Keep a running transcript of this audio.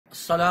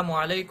السلام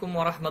علیکم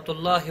ورحمۃ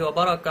اللہ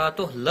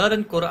وبرکاتہ۔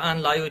 لرن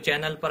قرآن لائیو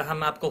چینل پر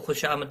ہم آپ کو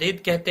خوش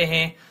آمدید کہتے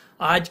ہیں۔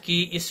 آج کی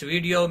اس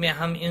ویڈیو میں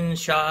ہم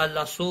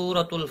انشاءاللہ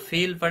سورۃ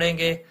الفیل پڑھیں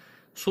گے۔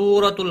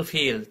 سورۃ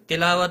الفیل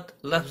تلاوت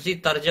لفظی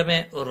ترجمے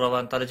اور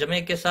روان ترجمے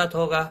کے ساتھ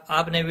ہوگا۔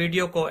 آپ نے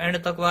ویڈیو کو اینڈ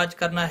تک واچ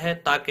کرنا ہے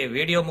تاکہ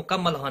ویڈیو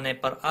مکمل ہونے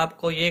پر آپ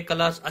کو یہ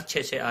کلاس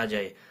اچھے سے آ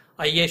جائے۔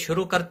 آئیے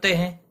شروع کرتے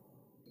ہیں۔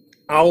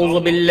 اعوذ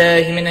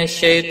باللہ من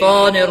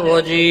الشیطان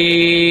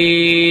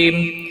الرجیم،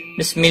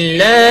 بسم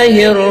اللہ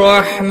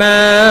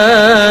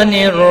الرحمن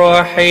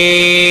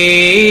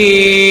الرحیم۔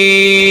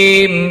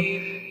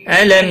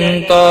 ألم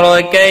تر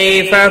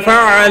كيف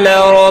فعل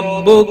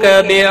ربك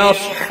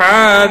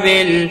بأصحاب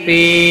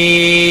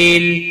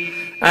الفيل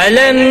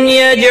ألم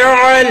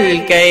يجعل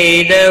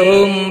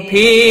كيدهم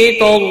في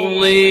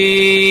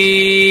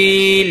تضليل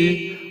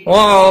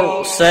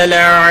وأرسل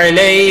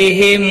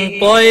عليهم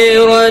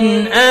طيرا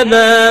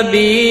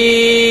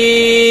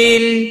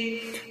أبابيل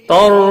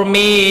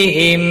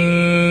ترميهم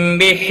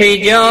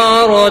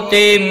بحجارة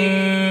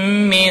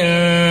من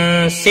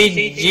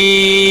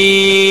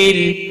سجيل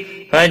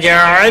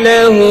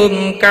فجعلهم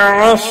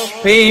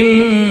كعصف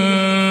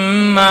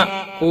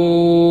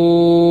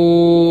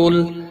مأكول۔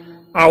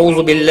 اعوذ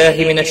باللہ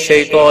من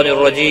الشیطان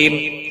الرجیم،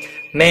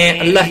 میں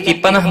اللہ کی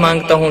پناہ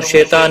مانگتا ہوں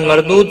شیطان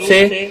مردود سے۔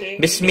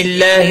 بسم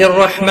اللہ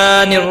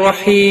الرحمن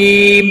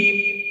الرحیم،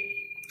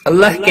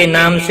 اللہ کے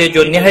نام سے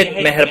جو نہایت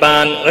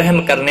مہربان رحم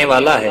کرنے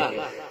والا ہے۔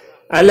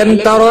 علم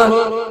تر،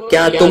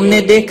 کیا تم نے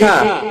دیکھا،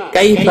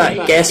 کیف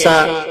کیسا،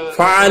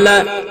 فعل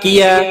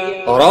کیا،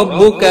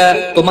 ربک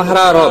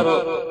تمہارا رب،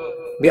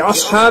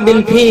 بأصحاب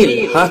الفیل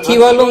ہاتھی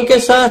والوں کے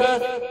ساتھ،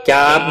 کیا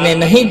آپ نے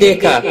نہیں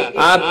دیکھا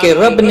آپ کے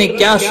رب نے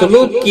کیا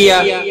سلوک کیا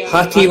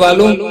ہاتھی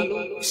والوں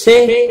سے؟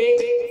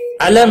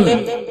 علم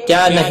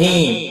کیا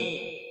نہیں،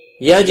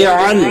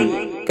 یجعل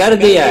کر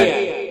دیا،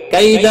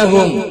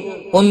 کیدہم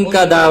ان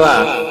کا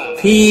دعویٰ،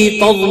 فی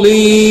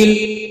تضلیل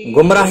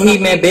گمراہی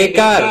میں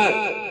بیکار،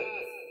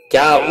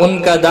 کیا ان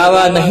کا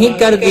دعویٰ نہیں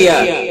کر دیا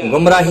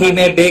گمراہی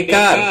میں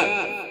بیکار،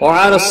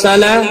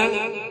 وارسل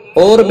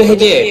اور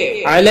بھیجے،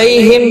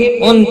 علیہم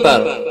ان پر،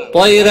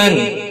 طیرن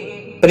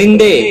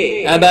پرندے،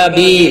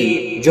 ابابیل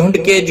جھنڈ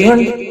کے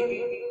جھنڈ،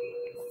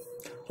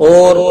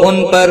 اور ان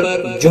پر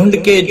جھنڈ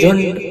کے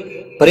جھنڈ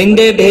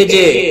پرندے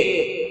بھیجے،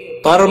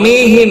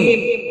 ترمیہم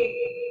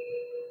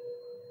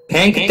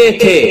پھینکتے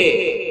تھے،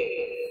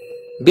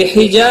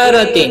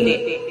 بحجارت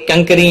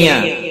کنکریاں،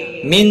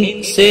 من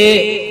سے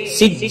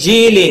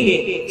سجیل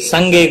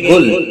سنگے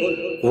گل،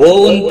 وہ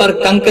ان پر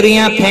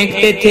کنکریاں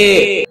پھینکتے تھے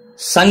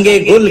سنگے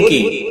گل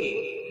کی،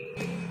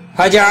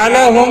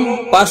 فجعلہم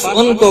پس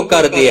ان کو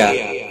کر دیا،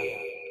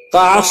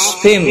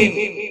 کعصف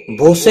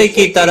بھوسے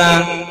کی طرح،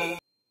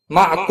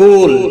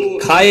 معقول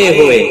کھائے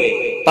ہوئے،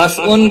 پس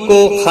ان کو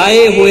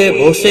کھائے ہوئے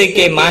بھوسے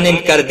کے مانند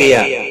کر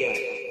دیا۔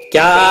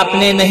 کیا آپ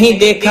نے نہیں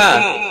دیکھا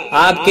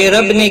آپ کے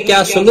رب نے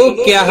کیا سلوک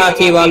کیا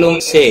ہاتھی والوں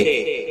سے؟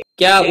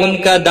 کیا ان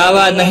کا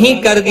دعویٰ نہیں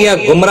کر دیا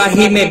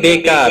گمراہی میں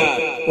بیکار،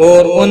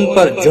 اور ان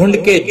پر جھنڈ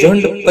کے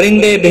جھنڈ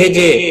پرندے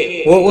بھیجے،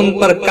 وہ ان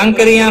پر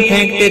کنکریاں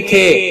پھینکتے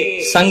تھے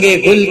سنگے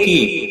گل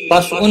کی،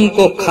 پس ان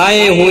کو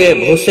کھائے ہوئے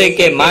بھوسے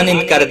کے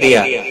مانند کر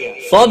دیا۔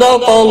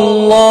 صدق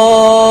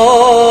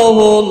اللہ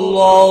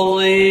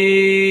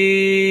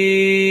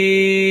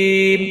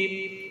العظیم۔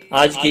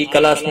 آج کی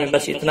کلاس میں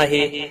بس اتنا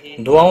ہی،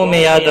 دعاؤں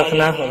میں یاد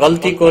رکھنا،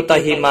 غلطی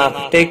کوتاہی معاف،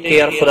 ٹیک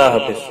کیئر، خدا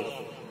حافظ۔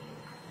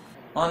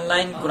 آن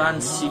لائن قرآن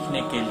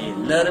سیکھنے کے لیے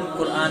لرن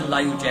قرآن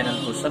لائیو چینل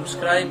کو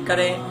سبسکرائب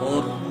کریں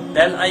اور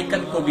بیل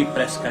آئیکن کو بھی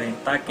پریس کریں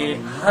تاکہ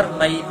ہر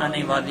نئی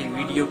آنے والی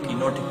ویڈیو کی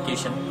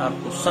نوٹیفکیشن آپ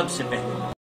کو سب سے پہلے